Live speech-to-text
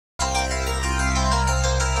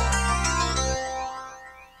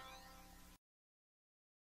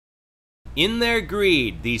In their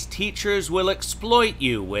greed, these teachers will exploit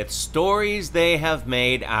you with stories they have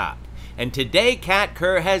made up. And today, Kat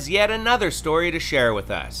Kerr has yet another story to share with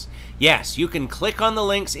us. Yes, you can click on the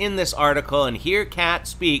links in this article and hear Kat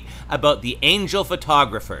speak about the angel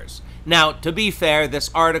photographers. Now, to be fair, this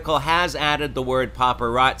article has added the word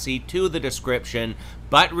paparazzi to the description,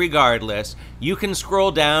 but regardless, you can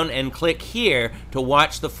scroll down and click here to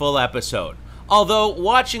watch the full episode. Although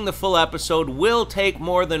watching the full episode will take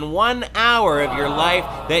more than 1 hour of your life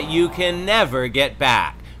that you can never get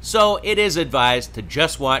back. So it is advised to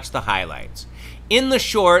just watch the highlights. In the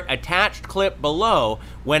short attached clip below,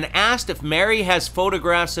 when asked if Mary has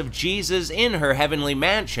photographs of Jesus in her heavenly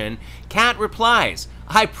mansion, Kat replies,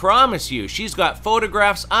 "I promise you, she's got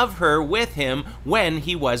photographs of her with him when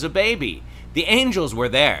he was a baby. The angels were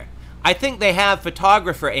there." I think they have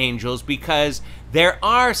photographer angels because there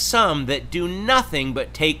are some that do nothing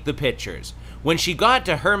but take the pictures. When she got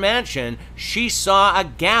to her mansion, she saw a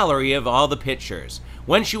gallery of all the pictures.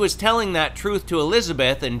 When she was telling that truth to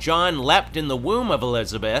Elizabeth and John leapt in the womb of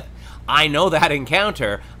Elizabeth, I know that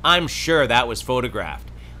encounter, I'm sure that was photographed.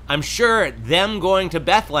 I'm sure them going to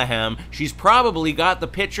Bethlehem, she's probably got the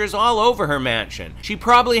pictures all over her mansion. She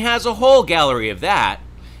probably has a whole gallery of that.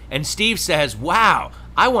 And Steve says, "Wow,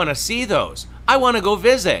 I want to see those. I want to go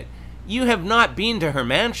visit." You have not been to her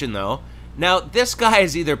mansion, though. Now, this guy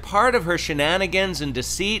is either part of her shenanigans and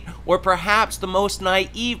deceit, or perhaps the most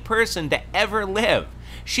naive person to ever live.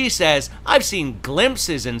 She says, "I've seen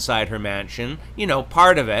glimpses inside her mansion. You know,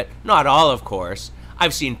 part of it. Not all, of course.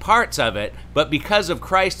 I've seen parts of it, but because of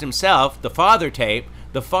Christ himself, the Father tape,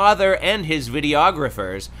 the Father and his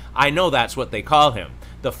videographers, I know that's what they call him.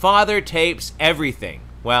 The Father tapes everything."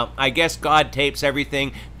 Well, I guess God tapes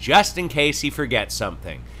everything just in case he forgets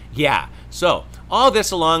something. Yeah, so all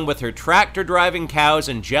this along with her tractor driving cows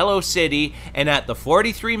in Jello City, and at the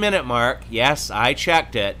 43-minute mark, yes, I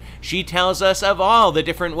checked it, she tells us of all the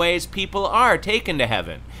different ways people are taken to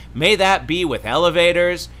heaven. May that be with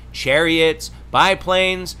elevators, chariots,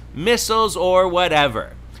 biplanes, missiles, or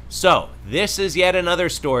whatever. So, this is yet another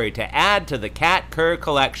story to add to the Kat Kerr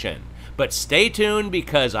collection. But stay tuned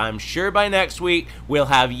because I'm sure by next week we'll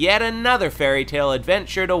have yet another fairy tale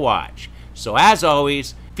adventure to watch. So as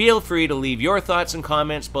always, feel free to leave your thoughts and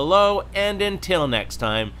comments below, and until next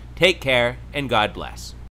time, take care and God bless.